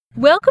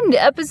Welcome to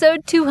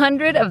episode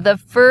 200 of the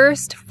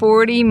first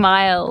 40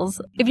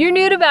 miles. If you're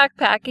new to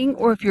backpacking,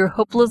 or if you're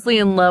hopelessly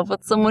in love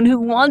with someone who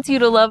wants you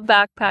to love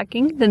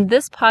backpacking, then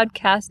this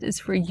podcast is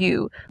for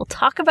you. We'll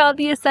talk about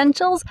the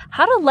essentials,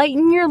 how to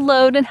lighten your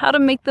load, and how to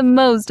make the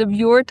most of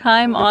your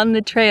time on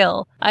the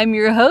trail. I'm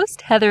your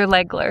host, Heather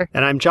Legler.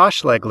 And I'm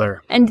Josh Legler.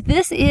 And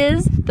this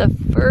is the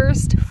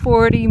first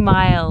 40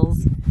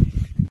 miles.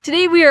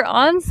 Today we are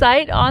on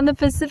site on the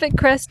Pacific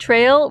Crest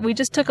Trail. We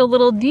just took a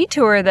little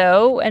detour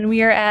though, and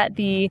we are at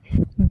the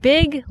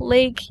Big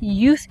Lake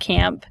Youth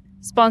Camp,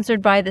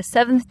 sponsored by the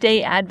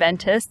Seventh-day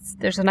Adventists.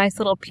 There's a nice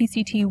little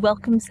PCT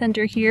welcome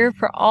center here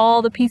for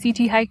all the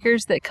PCT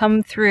hikers that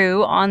come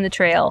through on the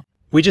trail.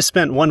 We just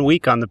spent 1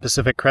 week on the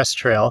Pacific Crest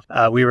Trail.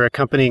 We were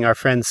accompanying our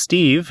friend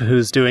Steve,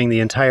 who's doing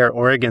the entire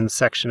Oregon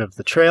section of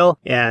the trail,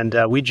 and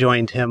we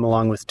joined him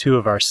along with two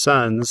of our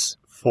sons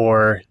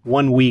for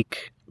 1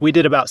 week. We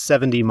did about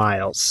 70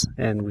 miles,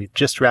 and we've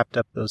just wrapped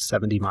up those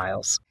 70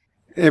 miles.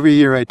 Every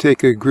year I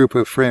take a group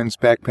of friends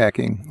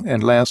backpacking,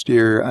 and last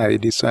year I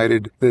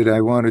decided that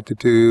I wanted to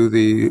do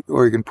the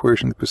Oregon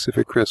portion of the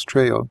Pacific Crest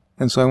Trail.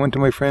 And so I went to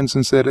my friends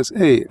and said,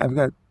 hey, I've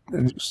got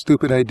a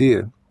stupid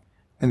idea.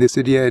 And they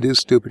said, yeah, it is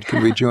stupid.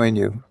 Can we join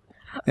you?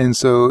 And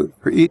so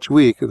for each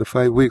week of the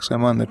 5 weeks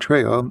I'm on the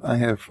trail, I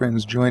have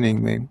friends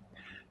joining me.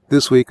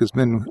 This week has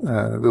been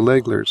the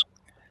Leglers.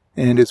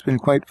 And it's been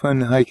quite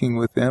fun hiking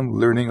with them,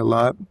 learning a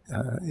lot,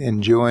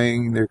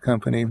 enjoying their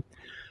company.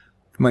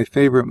 My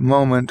favorite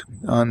moment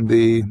on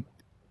the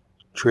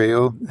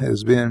trail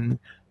has been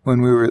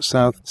when we were at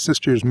South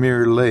Sisters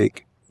Mirror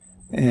Lake,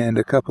 and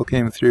a couple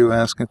came through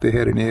asking if they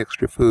had any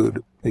extra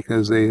food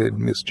because they had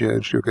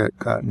misjudged or got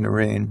caught in the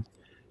rain.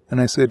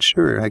 And I said,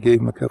 sure. I gave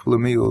them a couple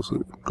of meals.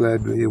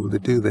 Glad to be able to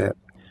do that.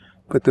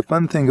 But the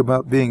fun thing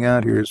about being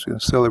out here is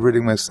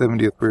celebrating my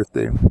 70th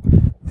birthday.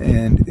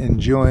 And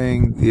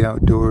enjoying the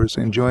outdoors,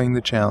 enjoying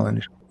the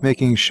challenge,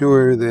 making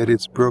sure that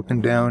it's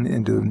broken down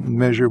into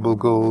measurable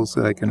goals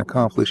that I can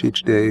accomplish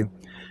each day.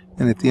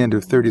 And at the end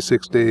of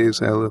 36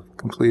 days, I'll have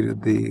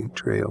completed the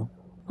trail.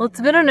 Well,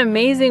 it's been an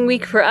amazing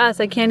week for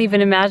us. I can't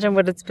even imagine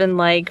what it's been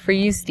like for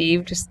you,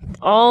 Steve. Just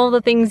all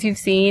the things you've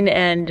seen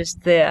and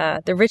just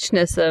the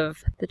richness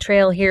of the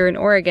trail here in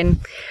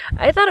Oregon.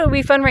 I thought it would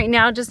be fun right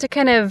now just to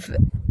kind of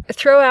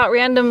throw out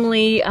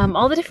randomly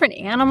all the different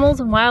animals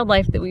and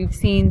wildlife that we've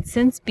seen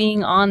since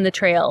being on the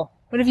trail.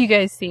 What have you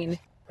guys seen?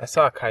 I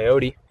saw a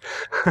coyote.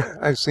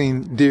 I've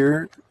seen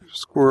deer,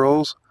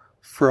 squirrels,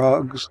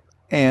 frogs,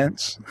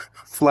 ants,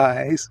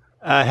 flies.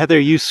 Heather,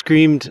 you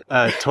screamed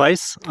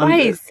twice on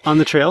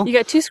the trail? You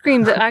got two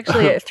screams,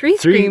 actually three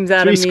screams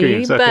out of me,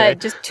 screams, okay.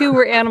 But just two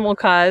were animal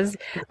caused.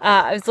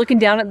 I was looking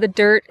down at the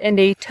dirt and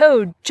a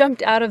toad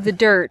jumped out of the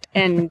dirt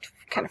and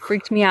kind of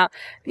freaked me out.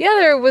 The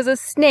other was a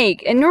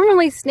snake, and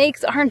normally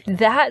snakes aren't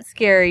that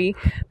scary,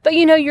 but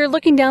you're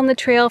looking down the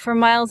trail for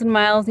miles and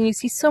miles and you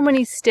see so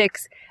many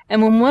sticks,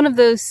 and when one of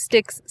those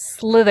sticks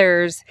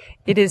slithers,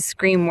 it is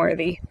scream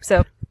worthy.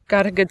 So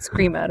got a good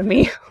scream out of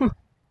me.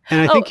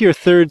 And I think your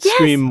third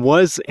scream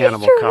was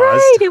animal You're caused.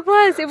 Right, it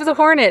was. It was a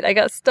hornet. I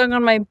got stung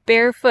on my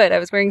bare foot. I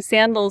was wearing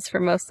sandals for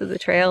most of the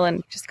trail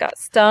and just got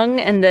stung,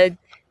 and the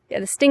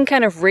sting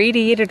kind of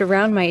radiated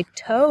around my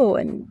toe,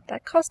 and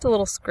that caused a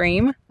little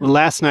scream.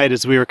 Last night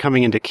as we were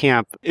coming into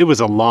camp, it was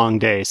a long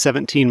day,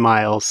 17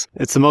 miles.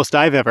 It's the most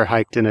I've ever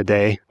hiked in a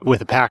day with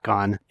a pack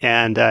on.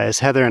 And as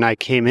Heather and I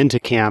came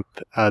into camp,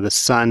 the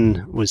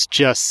sun was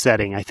just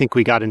setting. I think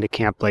we got into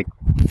camp like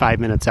 5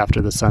 minutes after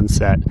the sun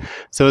set.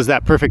 So it was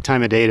that perfect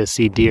time of day to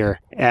see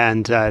deer.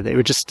 And they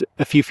were just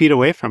a few feet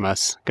away from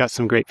us. Got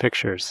some great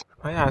pictures.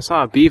 Oh yeah, I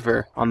saw a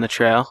beaver on the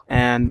trail,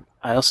 and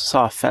I also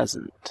saw a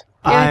pheasant.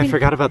 I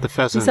forgot about the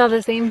pheasant. You saw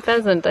the same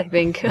pheasant, I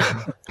think.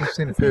 I've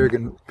seen a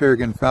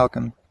peregrine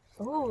falcon.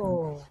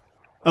 Oh,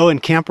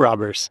 and camp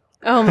robbers.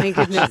 Oh my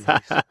goodness.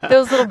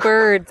 Those little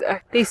birds,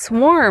 they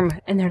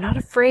swarm and they're not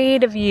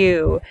afraid of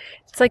you.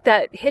 It's like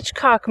that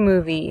Hitchcock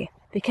movie.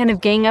 They kind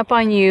of gang up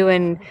on you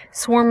and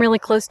swarm really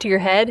close to your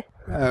head.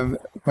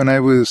 When I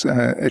was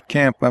at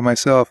camp by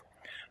myself,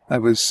 I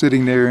was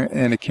sitting there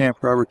and a camp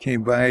robber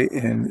came by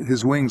and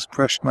his wings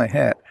brushed my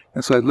hat.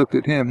 And so I looked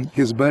at him.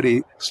 His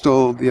buddy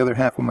stole the other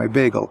half of my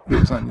bagel. It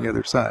was on the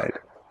other side.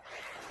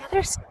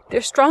 Yeah,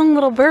 they're strong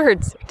little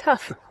birds. They're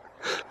tough.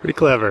 Pretty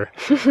clever.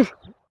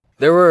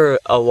 There were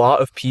a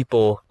lot of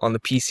people on the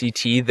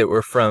PCT that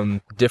were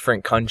from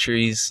different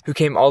countries who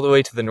came all the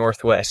way to the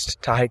northwest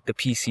to hike the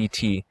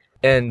PCT.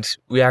 And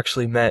we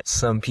actually met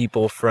some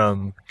people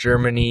from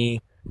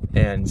Germany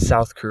and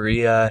South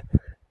Korea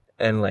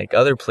and like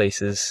other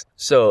places.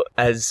 So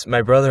as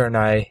my brother and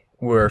I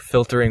were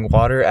filtering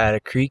water at a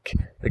creek,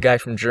 the guy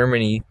from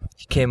Germany,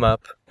 he came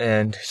up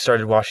and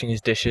started washing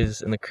his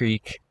dishes in the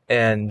creek,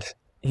 and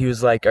he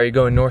was like, "Are you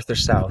going north or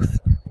south?"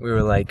 We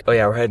were like, "Oh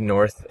yeah, we're heading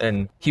north,"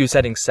 and he was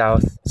heading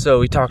south. So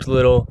we talked a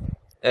little,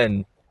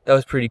 and that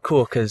was pretty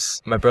cool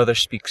because my brother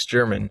speaks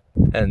German,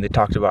 and they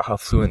talked about how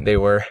fluent they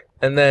were.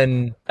 And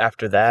then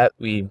after that,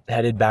 we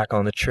headed back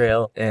on the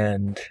trail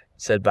and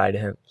said bye to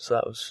him. So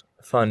that was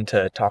fun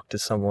to talk to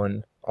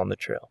someone on the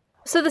trail.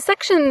 So the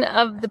section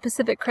of the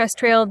Pacific Crest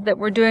Trail that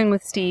we're doing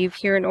with Steve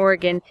here in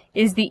Oregon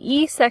is the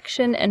E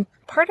section and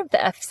part of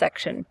the F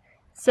section.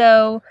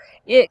 So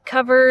it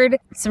covered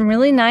some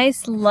really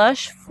nice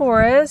lush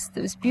forest.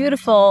 It was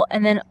beautiful.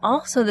 And then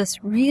also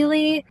this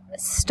really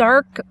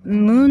stark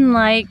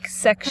moon-like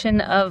section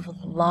of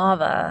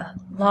lava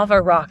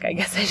rock, I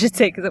guess I should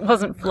say, because it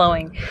wasn't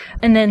flowing.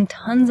 And then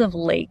tons of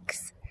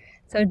lakes.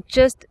 So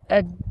just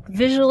a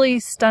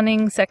visually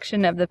stunning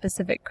section of the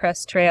Pacific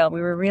Crest Trail.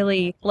 We were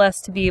really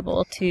blessed to be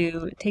able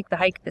to take the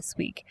hike this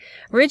week.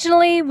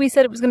 Originally, we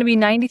said it was going to be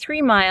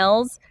 93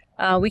 miles.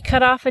 We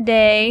cut off a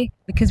day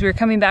because we were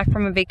coming back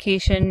from a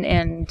vacation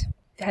and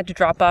had to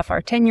drop off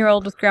our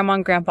 10-year-old with Grandma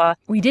and Grandpa.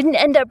 We didn't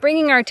end up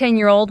bringing our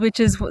 10-year-old, which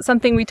is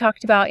something we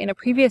talked about in a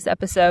previous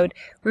episode.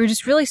 We were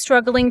just really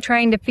struggling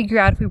trying to figure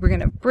out if we were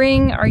going to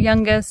bring our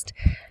youngest.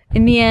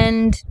 In the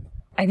end,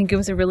 I think it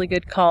was a really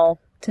good call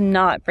to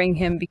not bring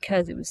him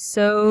because it was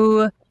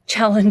so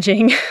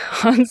challenging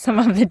on some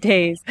of the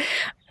days.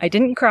 I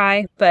didn't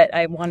cry, but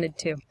I wanted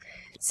to.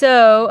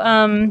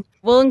 So,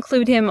 we'll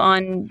include him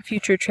on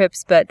future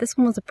trips, but this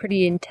one was a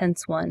pretty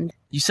intense one.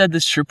 You said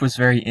this trip was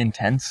very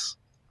intense.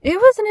 It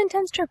was an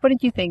intense trip. What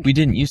did you think? We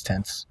didn't use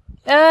tents.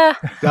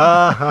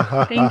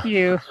 Thank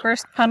you.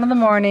 First pun of the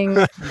morning.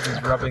 This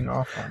is rubbing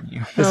off on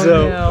you.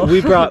 No.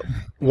 We brought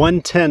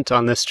one tent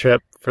on this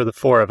trip for the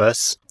four of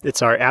us.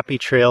 It's our Appy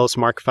Trails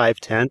Mark V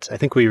tent. I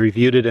think we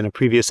reviewed it in a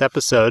previous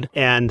episode.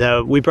 And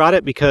we brought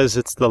it because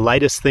it's the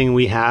lightest thing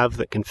we have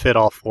that can fit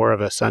all four of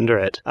us under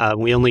it.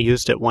 We only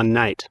used it one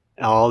night.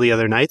 All the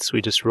other nights, we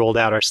just rolled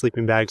out our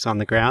sleeping bags on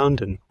the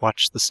ground and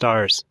watched the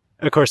stars.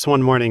 Of course,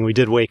 one morning we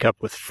did wake up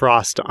with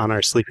frost on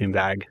our sleeping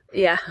bag.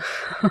 Yeah.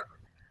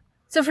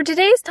 So for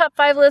today's top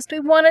 5 list, we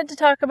wanted to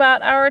talk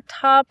about our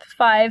top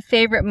 5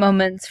 favorite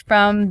moments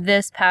from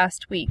this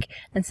past week.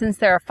 And since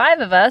there are 5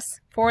 of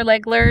us, 4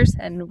 Legglers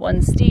and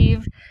 1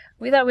 Steve,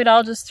 we thought we'd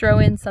all just throw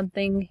in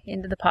something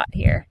into the pot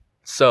here.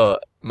 So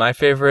my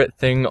favorite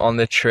thing on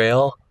the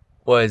trail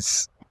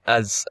was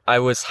as I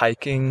was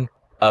hiking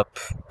up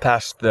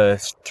past the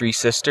Three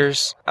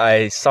Sisters,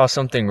 I saw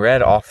something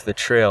red off the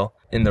trail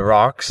in the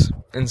rocks.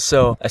 And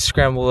so I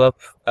scrambled up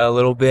a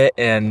little bit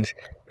and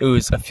it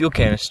was a fuel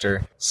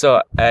canister.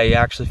 So I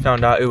actually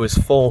found out it was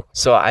full.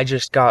 So I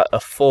just got a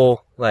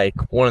full,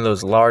 one of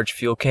those large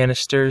fuel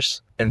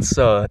canisters. And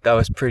so that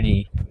was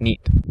pretty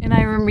neat. And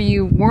I remember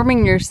you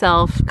warming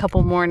yourself a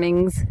couple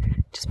mornings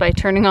just by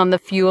turning on the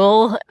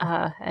fuel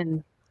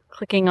and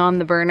clicking on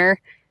the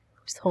burner,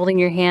 just holding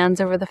your hands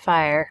over the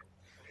fire.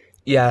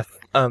 Yeah,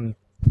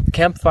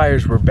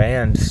 campfires were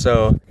banned,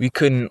 so we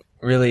couldn't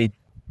really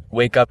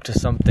wake up to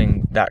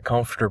something that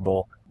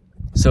comfortable.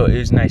 So it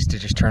was nice to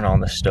just turn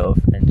on the stove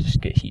and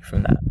just get heat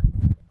from that.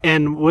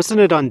 And wasn't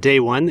it on day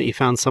 1 that you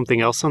found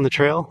something else on the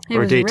trail? It or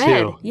was day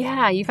red. 2?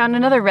 Yeah, you found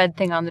another red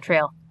thing on the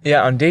trail.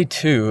 Yeah, on day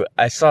 2,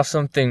 I saw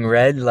something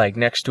red,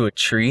 next to a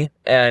tree,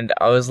 and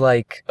I was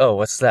like, oh,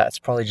 what's that? It's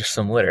probably just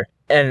some litter.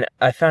 And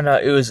I found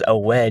out it was a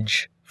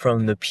wedge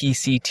from the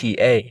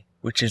PCTA,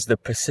 which is the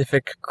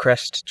Pacific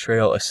Crest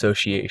Trail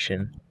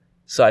Association.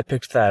 So I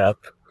picked that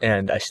up,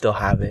 and I still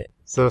have it.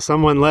 So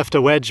someone left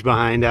a wedge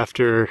behind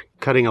after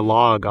cutting a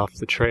log off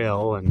the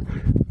trail,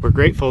 and we're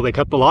grateful they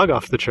cut the log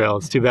off the trail.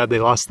 It's too bad they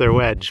lost their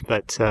wedge,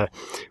 but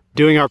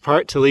doing our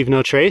part to leave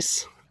no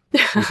trace,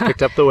 we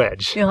picked up the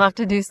wedge. You'll have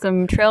to do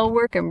some trail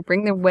work and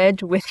bring the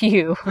wedge with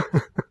you.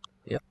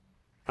 Yep.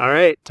 All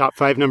right, top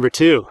 5 number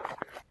 2.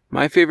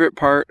 My favorite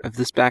part of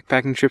this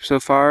backpacking trip so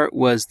far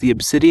was the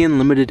Obsidian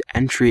Limited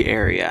Entry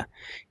area.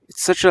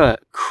 It's such a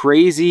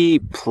crazy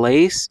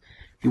place.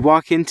 You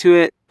walk into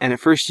it, and at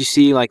first you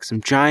see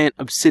some giant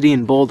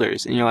obsidian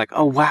boulders, and you're like,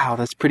 oh wow,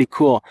 that's pretty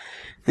cool.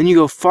 Then you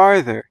go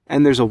farther,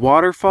 and there's a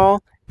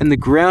waterfall, and the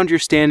ground you're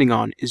standing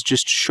on is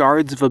just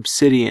shards of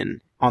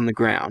obsidian on the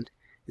ground.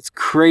 It's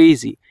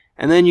crazy.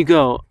 And then you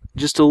go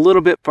just a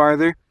little bit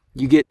farther,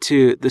 you get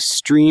to the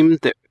stream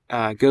that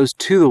goes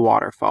to the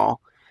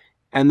waterfall,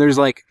 and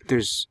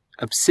there's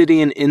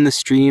obsidian in the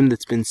stream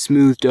that's been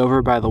smoothed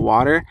over by the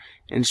water,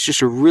 and it's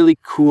just a really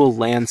cool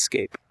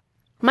landscape.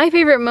 My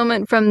favorite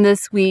moment from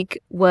this week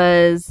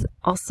was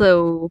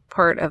also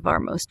part of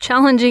our most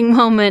challenging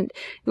moment.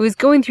 It was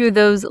going through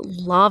those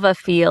lava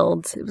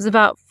fields. It was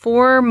about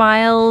 4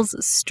 miles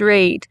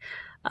straight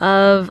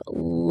of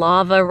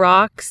lava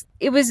rocks.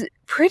 It was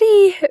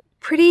pretty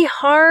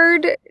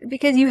hard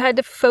because you had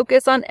to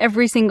focus on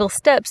every single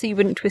step so you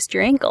wouldn't twist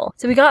your ankle.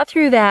 So we got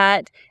through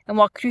that and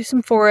walked through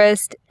some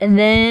forest, and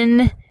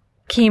then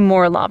came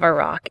more lava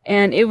rock,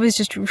 and it was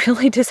just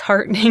really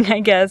disheartening, I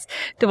guess,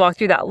 to walk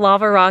through that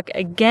lava rock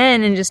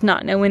again and just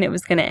not know when it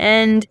was going to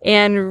end.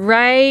 And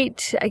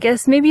right, I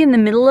guess maybe in the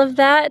middle of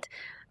that,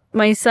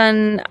 my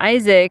son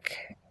Isaac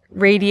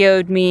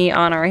radioed me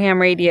on our ham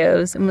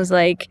radios and was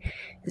like,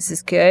 "This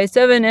is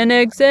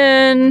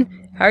KI7NXN.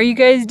 How are you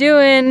guys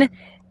doing?"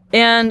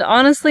 And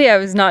honestly, I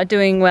was not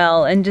doing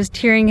well, and just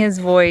hearing his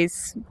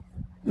voice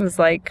was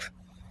like,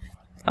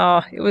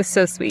 oh, it was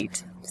so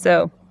sweet.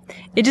 So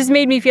it just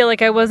made me feel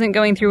like I wasn't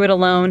going through it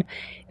alone.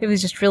 It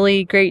was just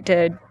really great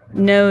to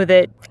know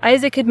that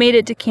Isaac had made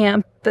it to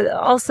camp, but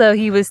also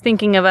he was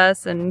thinking of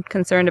us and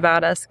concerned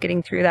about us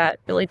getting through that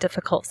really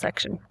difficult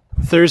section.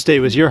 Thursday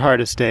was your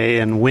hardest day,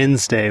 and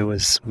Wednesday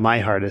was my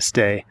hardest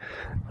day.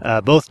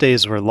 Both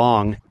days were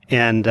long,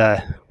 and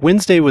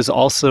Wednesday was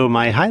also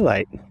my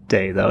highlight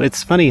day, though.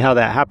 It's funny how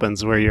that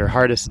happens, where your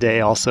hardest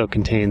day also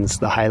contains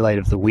the highlight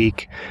of the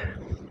week.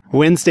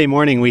 Wednesday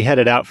morning, we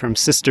headed out from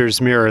Sister's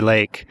Mirror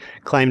Lake,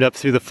 climbed up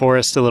through the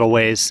forest a little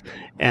ways,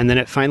 and then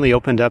it finally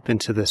opened up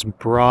into this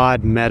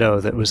broad meadow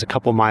that was a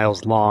couple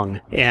miles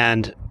long.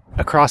 And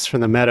across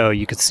from the meadow,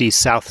 you could see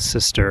South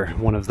Sister,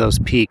 one of those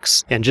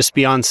peaks. And just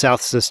beyond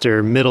South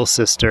Sister, Middle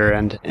Sister,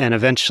 and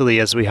eventually,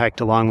 as we hiked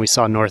along, we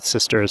saw North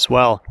Sister as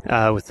well,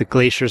 with the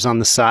glaciers on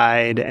the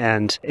side.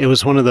 And it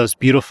was one of those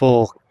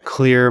beautiful,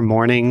 clear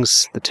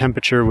mornings. The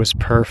temperature was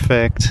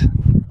perfect.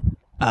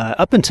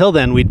 Up until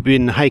then, we'd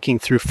been hiking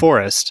through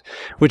forest,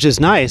 which is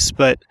nice,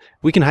 but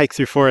we can hike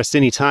through forest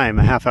anytime,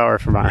 a half hour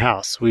from our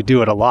house. We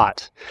do it a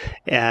lot.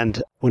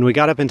 And when we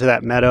got up into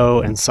that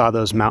meadow and saw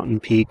those mountain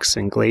peaks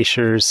and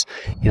glaciers,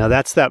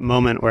 that's that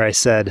moment where I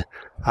said,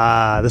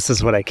 this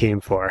is what I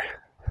came for.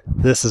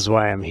 This is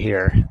why I'm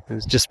here. It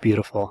was just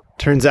beautiful.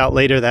 Turns out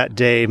later that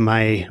day,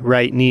 my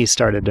right knee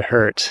started to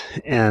hurt,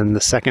 and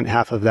the second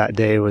half of that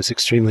day was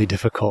extremely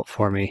difficult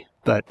for me,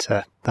 but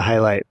the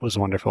highlight was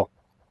wonderful.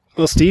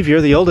 Well, Steve,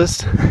 you're the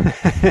oldest.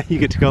 You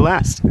get to go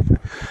last.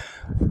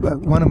 But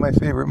one of my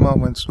favorite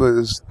moments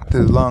was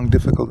the long,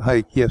 difficult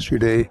hike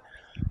yesterday,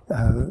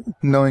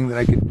 knowing that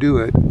I could do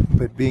it,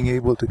 but being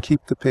able to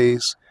keep the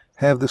pace,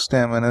 have the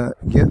stamina,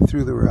 get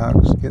through the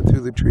rocks, get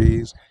through the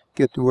trees,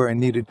 get to where I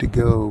needed to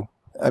go.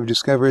 I've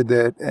discovered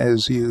that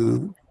as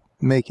you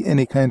make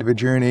any kind of a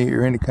journey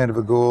or any kind of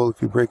a goal, if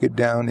you break it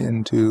down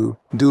into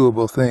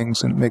doable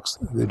things, it makes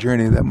the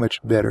journey that much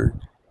better.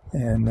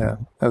 And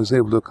I was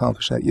able to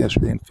accomplish that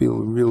yesterday and feel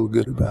real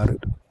good about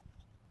it.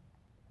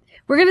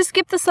 We're going to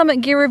skip the Summit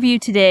Gear Review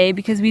today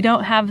because we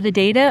don't have the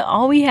data.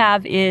 All we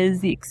have is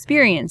the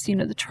experience,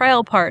 the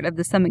trial part of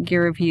the Summit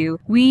Gear Review.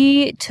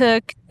 We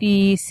took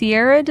the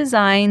Sierra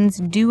Designs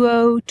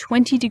Duo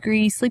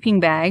 20-degree sleeping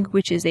bag,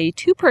 which is a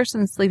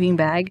 2-person sleeping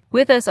bag,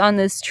 with us on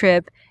this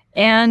trip.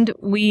 And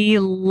we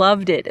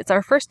loved it. It's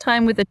our first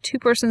time with a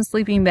 2-person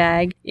sleeping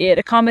bag. It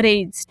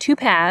accommodates 2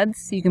 pads,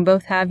 so you can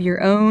both have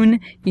your own,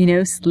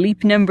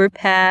 sleep number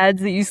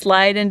pads that you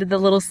slide into the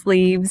little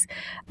sleeves.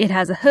 It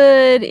has a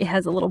hood. It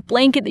has a little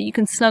blanket that you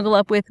can snuggle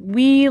up with.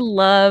 We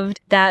loved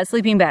that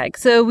sleeping bag.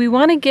 So we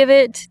want to give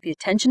it the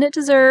attention it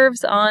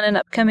deserves on an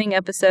upcoming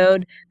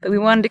episode, but we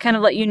wanted to kind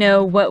of let you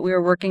know what we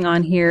were working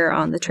on here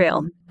on the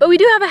trail. But we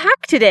do have a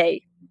hack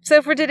today.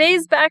 So for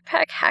today's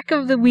backpack hack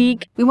of the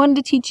week, we wanted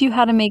to teach you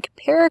how to make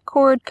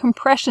paracord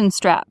compression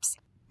straps.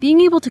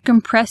 Being able to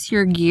compress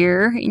your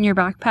gear in your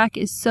backpack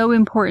is so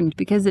important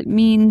because it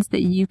means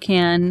that you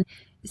can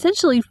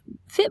essentially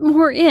fit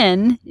more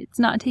in. It's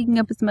not taking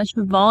up as much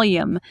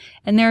volume.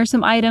 And there are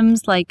some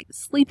items like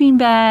sleeping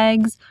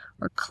bags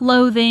or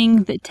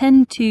clothing that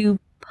tend to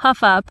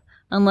puff up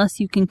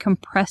unless you can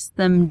compress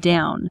them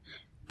down.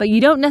 But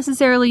you don't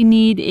necessarily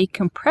need a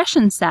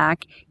compression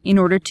sack in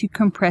order to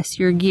compress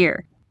your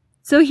gear.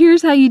 So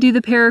here's how you do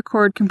the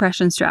paracord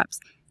compression straps.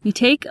 You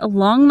take a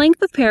long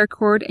length of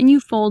paracord and you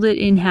fold it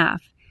in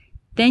half.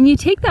 Then you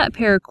take that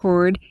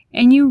paracord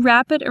and you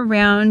wrap it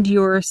around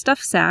your stuff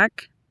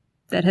sack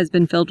that has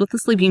been filled with a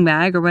sleeping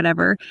bag or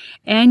whatever,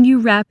 and you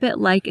wrap it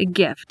like a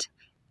gift.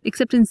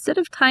 Except instead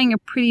of tying a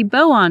pretty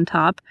bow on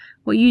top,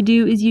 what you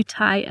do is you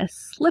tie a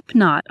slip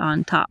knot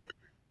on top.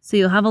 So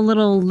you'll have a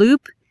little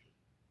loop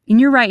in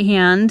your right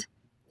hand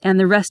and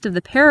the rest of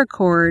the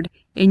paracord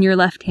in your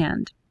left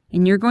hand.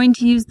 And you're going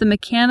to use the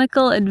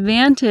mechanical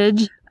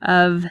advantage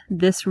of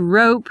this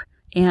rope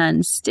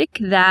and stick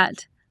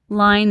that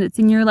line that's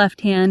in your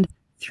left hand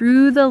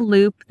through the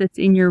loop that's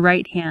in your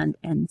right hand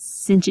and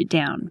cinch it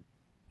down.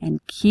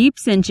 And keep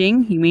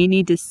cinching. You may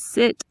need to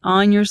sit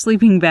on your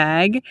sleeping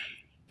bag.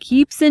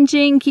 Keep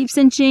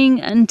cinching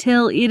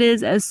until it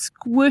is as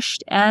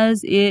squished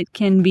as it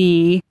can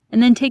be.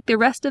 And then take the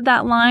rest of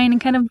that line and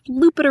kind of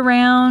loop it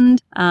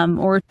around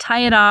or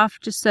tie it off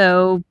just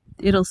so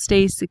it'll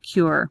stay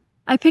secure.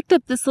 I picked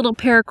up this little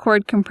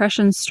paracord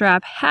compression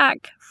strap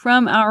hack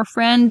from our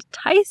friend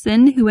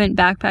Tyson, who went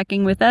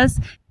backpacking with us.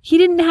 He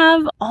didn't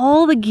have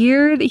all the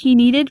gear that he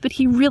needed, but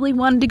he really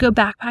wanted to go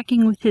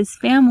backpacking with his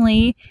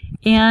family.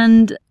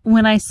 And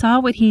when I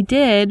saw what he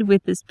did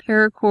with this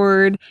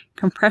paracord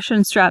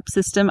compression strap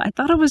system, I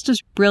thought it was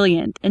just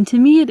brilliant. And to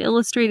me, it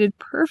illustrated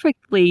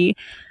perfectly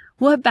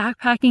what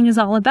backpacking is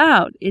all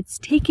about. It's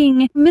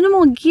taking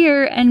minimal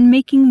gear and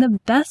making the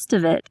best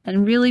of it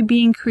and really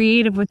being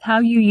creative with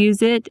how you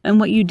use it and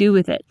what you do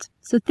with it.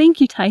 So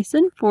thank you,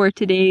 Tyson, for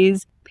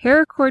today's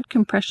paracord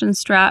compression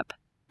strap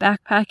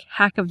backpack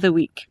hack of the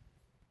week.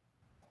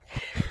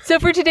 So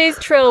for today's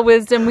trail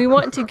wisdom, we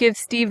want to give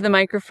Steve the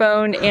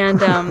microphone.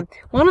 And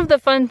one of the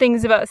fun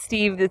things about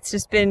Steve that's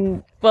just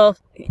been,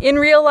 in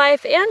real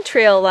life and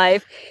trail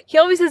life, he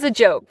always has a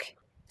joke.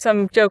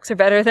 some jokes are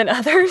better than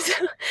others.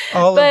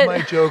 All But- of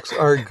my jokes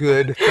are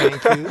good,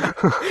 thank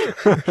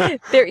you.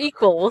 They're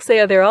equal. We'll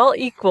say they're all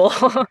equal.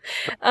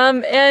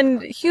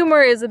 And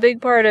humor is a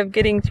big part of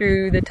getting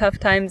through the tough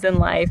times in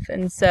life.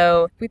 And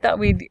so we thought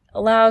we'd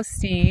allow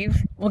Steve,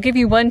 we'll give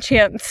you one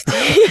chance,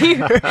 Steve,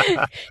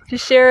 to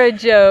share a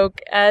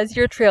joke as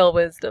your trail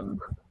wisdom.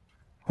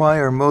 Why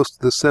are most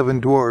of the 7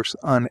 dwarfs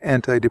on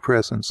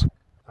antidepressants?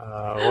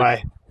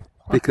 Why?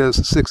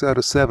 Because 6 out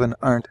of 7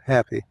 aren't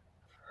happy.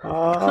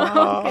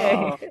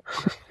 Okay.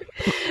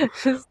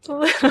 Just a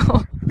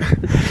little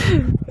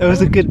It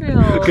was a good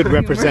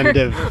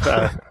representative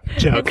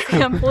joke.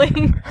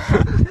 sampling.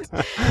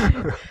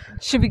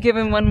 Should we give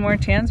him one more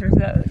chance, or is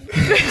that?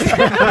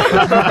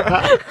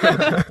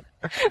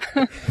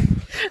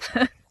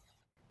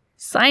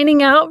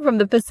 Signing out from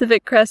the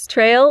Pacific Crest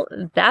Trail,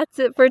 that's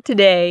it for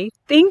today.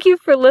 Thank you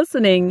for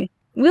listening.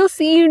 We'll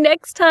see you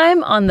next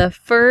time on the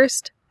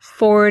first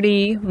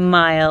 40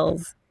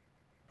 miles.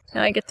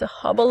 Now I get to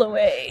hobble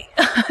away.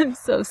 I'm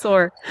so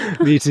sore.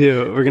 Me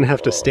too. We're going to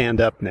have to stand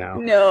up now.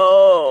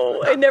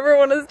 No, I never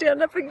want to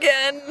stand up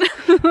again.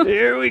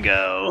 Here we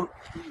go.